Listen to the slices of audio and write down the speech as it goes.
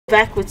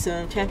back with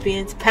some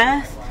Champions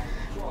Path.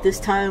 This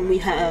time we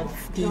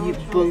have the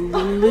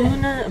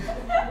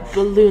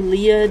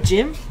BALLONLEA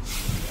gym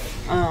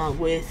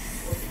with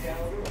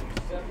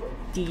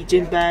the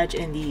gym badge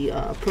and the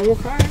promo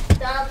card.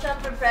 Donald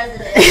Trump for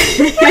president.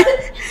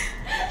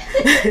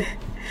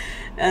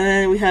 And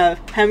then we have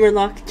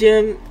HAMMERLOCKE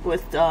gym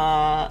with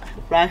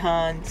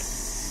Raihan's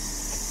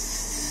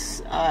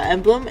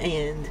emblem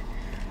and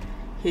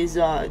his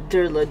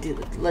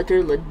Duraludon.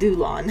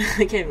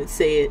 I can't even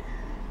say it.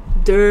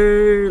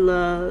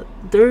 Duraludon,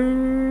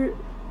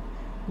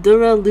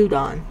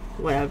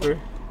 whatever.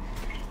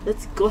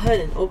 Let's go ahead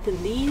and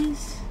open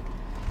these.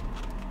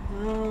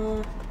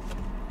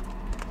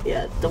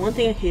 Yeah, the one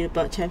thing I hate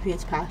about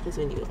Champions Path is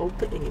when you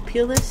open and you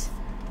peel this,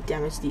 you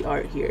damage the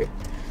art here.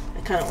 I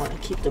kind of want to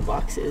keep the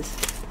boxes.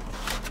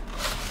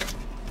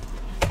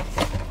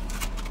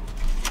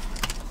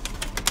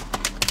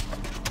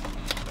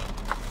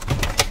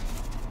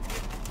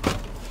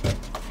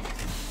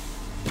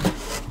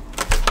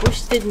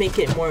 Wish they'd make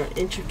it more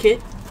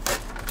intricate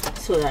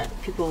so that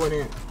people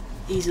wouldn't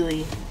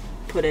easily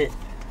put it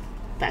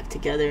back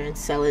together and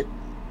sell it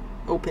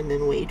opened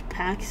and weighed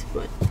packs,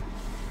 but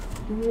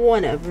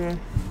whatever.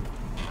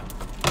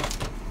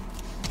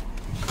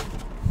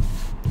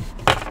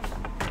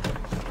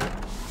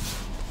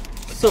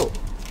 So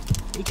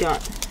we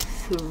got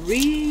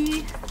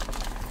 3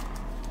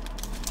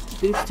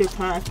 booster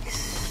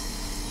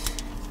packs.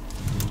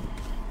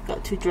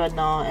 Got 2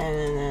 Dreadnought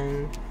and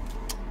then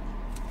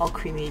all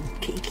creamy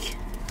cake.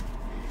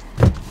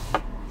 A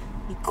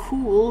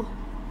cool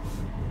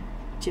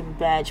gym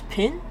badge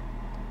pin.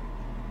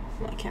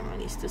 My camera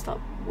needs to stop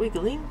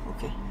wiggling.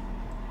 Okay.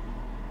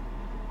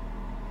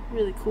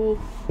 Really cool.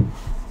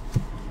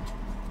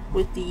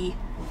 With the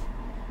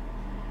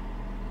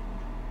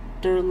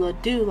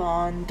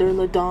Duraludon.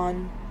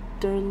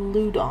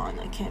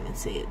 I can't even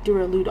say it.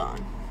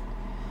 Duraludon.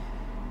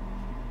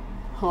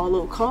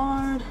 Hollow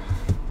card.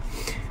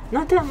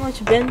 Not that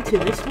much bend to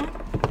this one.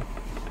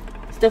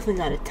 It's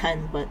definitely not a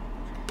 10, but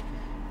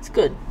it's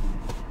good.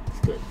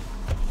 It's good.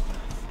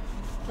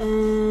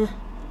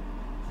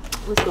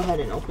 Let's go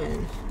ahead and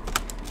open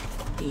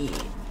the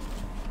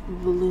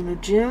BALLONLEA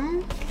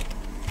gym.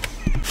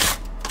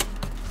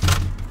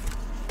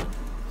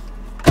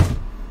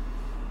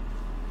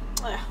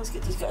 Let's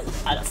get these guys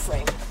out of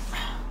frame.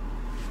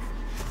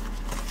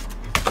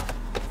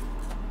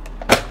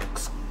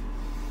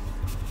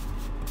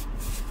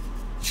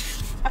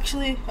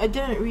 Actually, I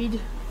didn't read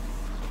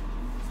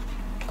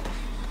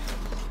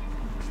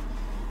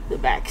the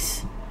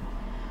backs.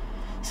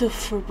 So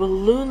for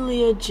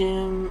BALLONLEA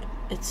gym,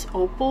 it's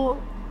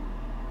Opal.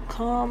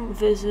 Come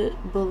visit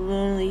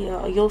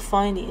BALLONLEA. You'll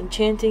find the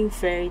enchanting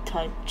fairy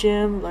type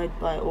gym led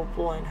by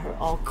Opal and her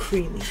all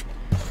creamy.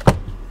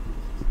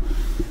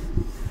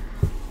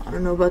 I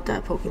don't know about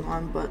that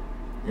Pokemon, but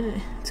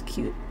it's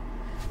cute.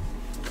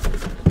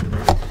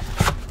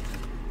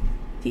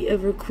 The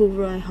ever cool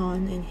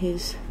Raihan and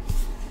his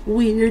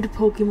weird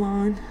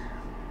Pokemon.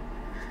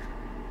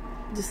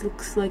 Just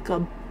looks like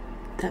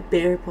that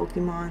bear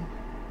Pokemon.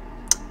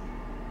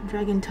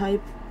 Dragon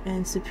type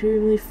and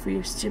superiorly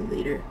fierce gym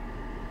leader.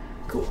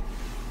 Cool.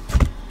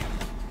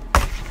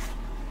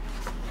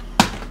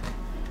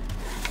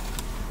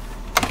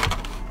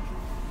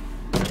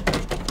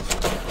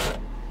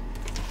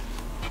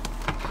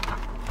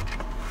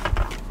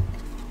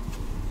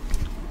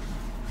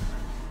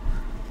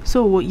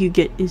 So what you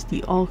get is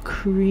the all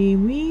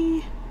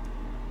creamy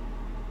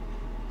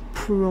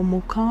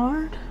promo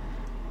card.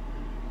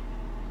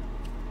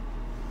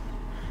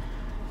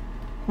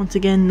 Once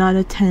again, not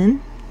a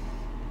 10,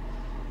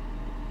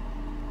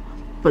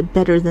 but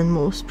better than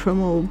most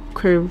promo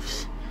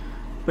curves,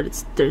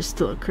 but there's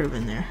still a curve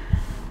in there.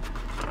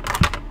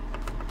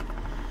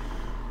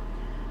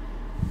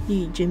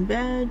 The gym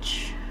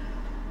badge,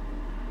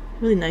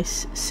 really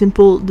nice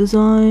simple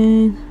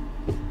design.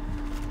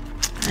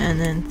 And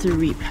then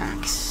 3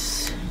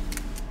 packs.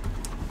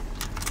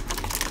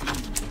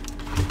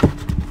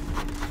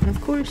 And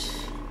of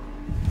course,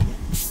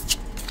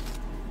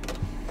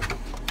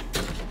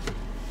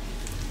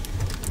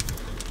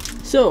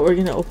 so we're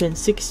gonna open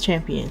 6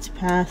 Champions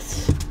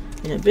Paths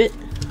in a bit.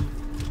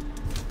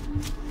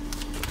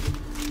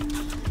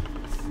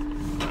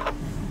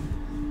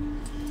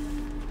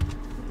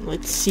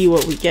 Let's see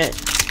what we get.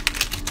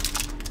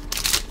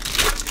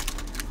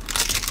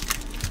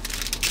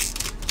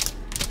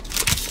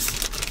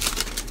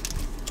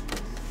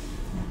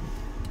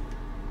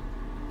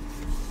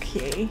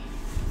 Okay.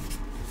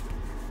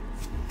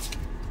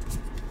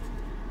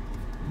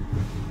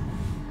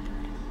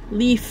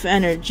 Leaf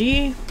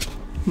Energy,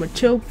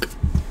 Machoke,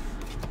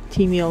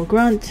 Teamio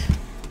Grunt,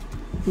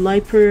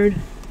 Liepard,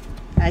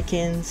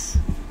 Atkins,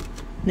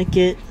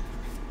 Nickit,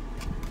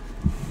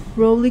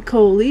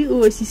 Roly-Coly,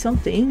 ooh I see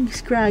something,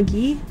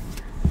 Scraggy,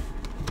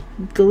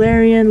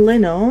 Galarian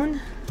Linoone,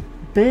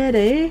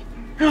 Bede,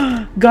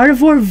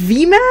 Gardevoir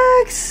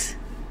VMAX!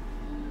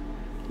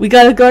 We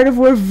got a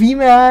Gardevoir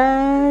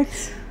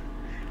VMAX!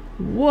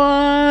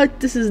 What?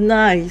 This is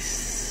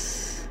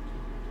nice.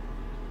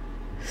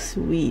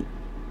 Sweet.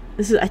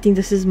 I think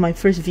this is my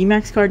first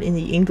VMAX card in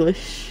the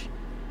English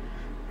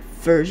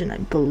version, I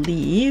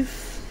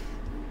believe.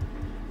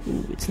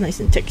 Ooh, it's nice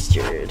and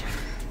textured.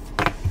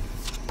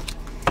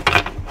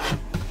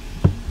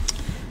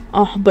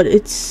 But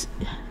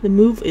the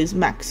move is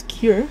Max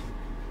Cure.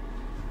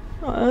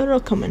 It'll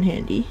come in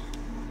handy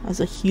as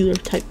a healer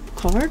type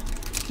card.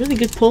 Really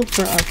good pull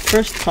for our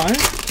first card.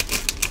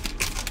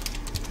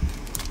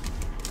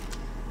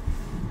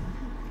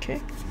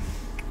 Okay.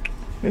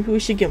 Maybe we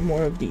should get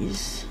more of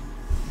these.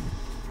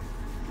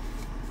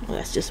 Well,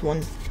 that's just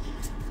one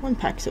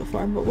pack so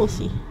far, but we'll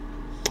see.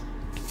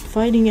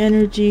 Fighting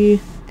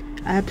Energy,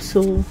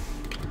 Absol,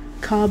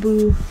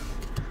 Kabu,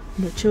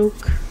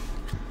 Machoke,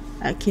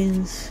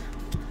 Atkins,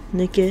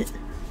 Nickit,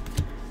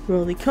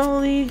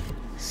 Roly-Coly,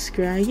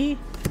 Scraggy,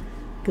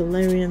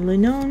 Galarian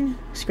Linon,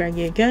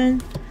 Scraggy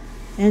again,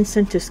 and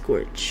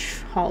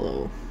Centiskorch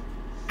Hollow.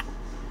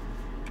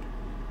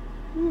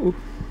 Ooh.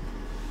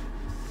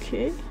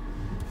 Okay.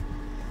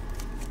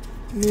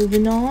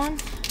 Moving on.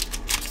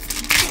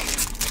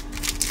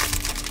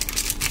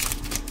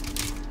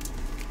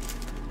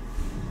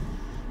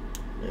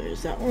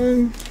 There's that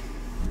one.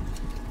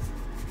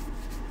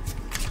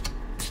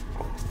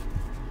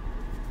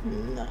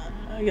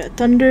 I got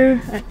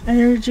Thunder,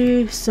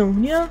 Energy,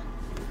 Sonia,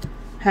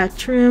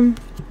 Hatchrim,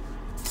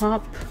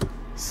 Hop,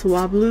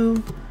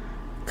 Swablu,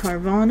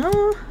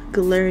 Carvana,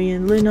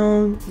 Galarian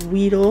Linon,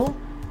 Weedle,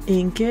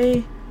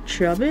 Inkay,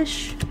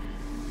 Trubbish,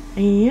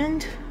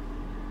 and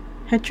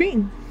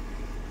Hatrine.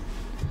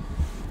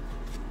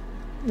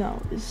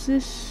 Now, is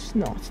this?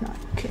 No, it's not.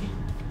 Okay.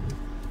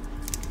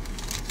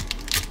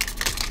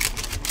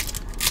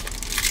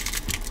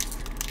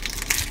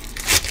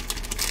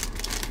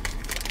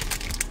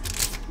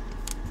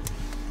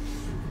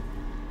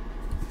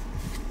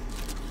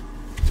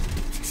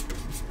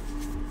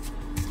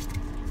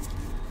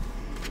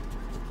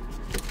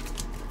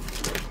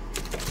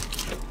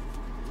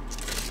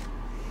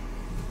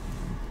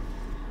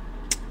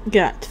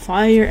 Got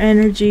Fire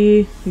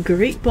Energy,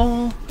 Great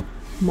Ball,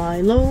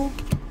 Milo,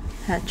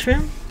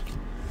 Hatchrim,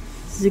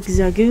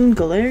 Zigzagoon,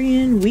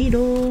 Galarian,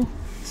 Weedle,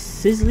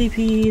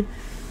 Sizzlipede,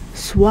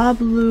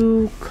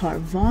 Swablu,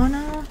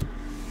 Carvana,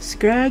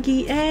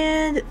 Scraggy,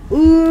 and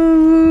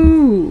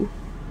ooh,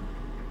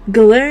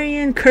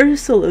 Galarian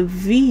Cursor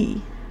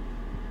V.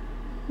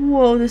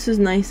 Whoa, this is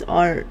nice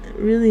art.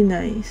 Really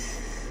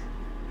nice.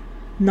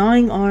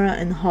 Gnawing Aura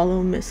and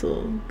Hollow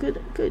Missile.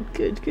 Good, good,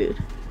 good, good.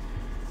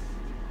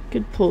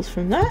 Good pulls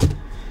from that.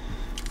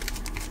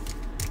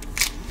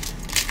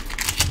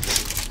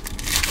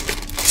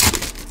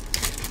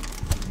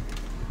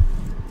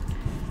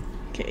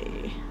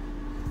 Okay.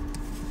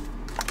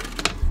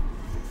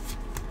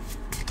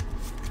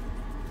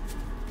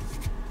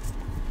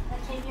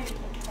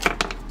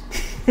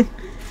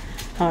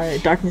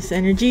 Alright, Darkness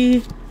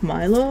Energy,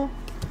 Milo,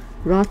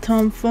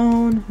 Rotom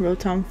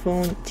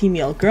Phone, Team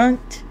Yell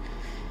Grunt,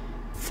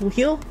 Full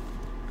Heal,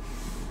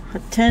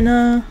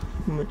 Hatena,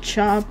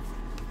 Machop,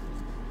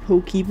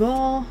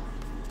 Pokeball,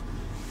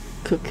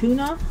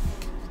 Kakuna.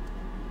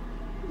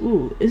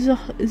 Ooh, is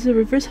a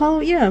reverse hollow?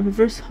 Yeah,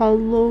 reverse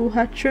hollow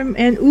Hatchrim,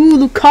 and ooh,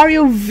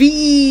 Lucario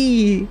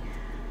V.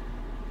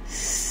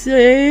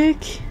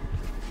 Sick.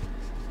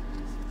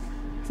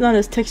 It's not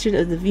as textured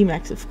as the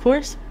VMAX, of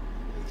course,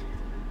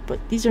 but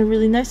these are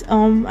really nice.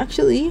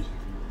 Actually,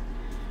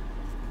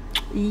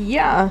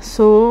 yeah.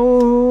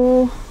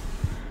 So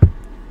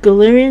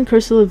Galarian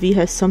Cursor V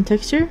has some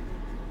texture.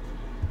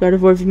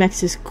 Gardevoir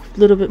VMAX is a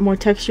little bit more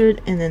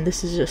textured, and then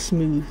this is just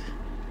smooth.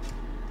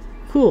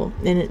 Cool.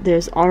 And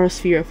there's Aura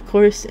Sphere, of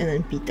course, and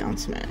then Beatdown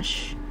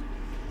Smash.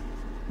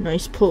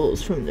 Nice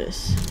pulls from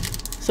this.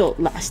 So,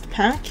 last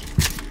pack.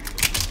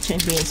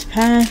 Champion's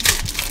Path.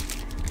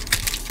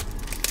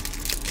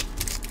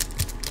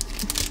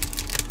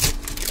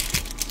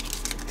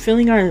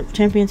 Filling our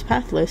Champion's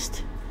Path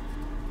list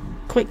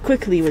quite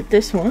quickly with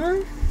this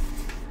one.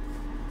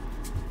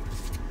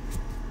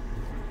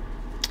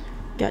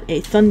 Got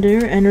a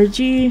Thunder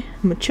Energy,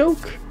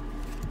 Machoke,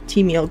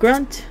 Team Yell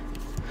Grunt,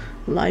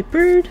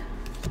 Liepard,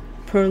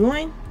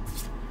 Purloin,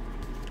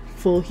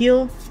 Full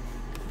Heal,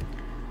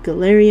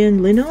 Galarian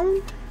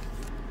Linon,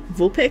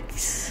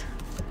 Vulpix,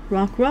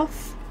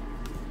 Rockruff,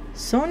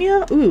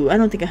 Sonia. Ooh, I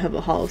don't think I have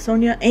a hollow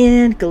Sonia,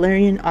 and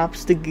Galarian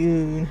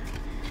Obstagoon.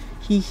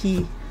 Hee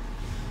hee.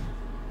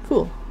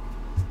 Cool.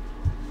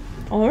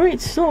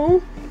 Alright,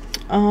 so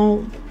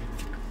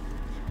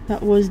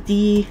that was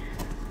the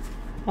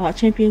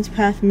Champion's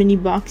Path mini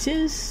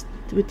boxes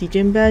with the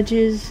gym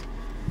badges.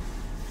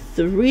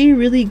 3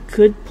 really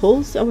good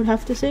pulls, I would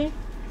have to say.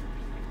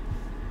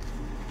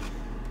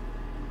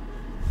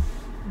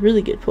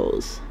 Really good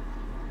pulls.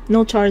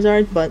 No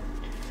Charizard, but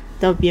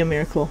that would be a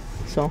miracle.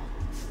 So,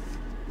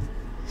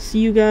 see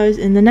you guys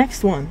in the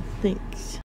next one. Thanks.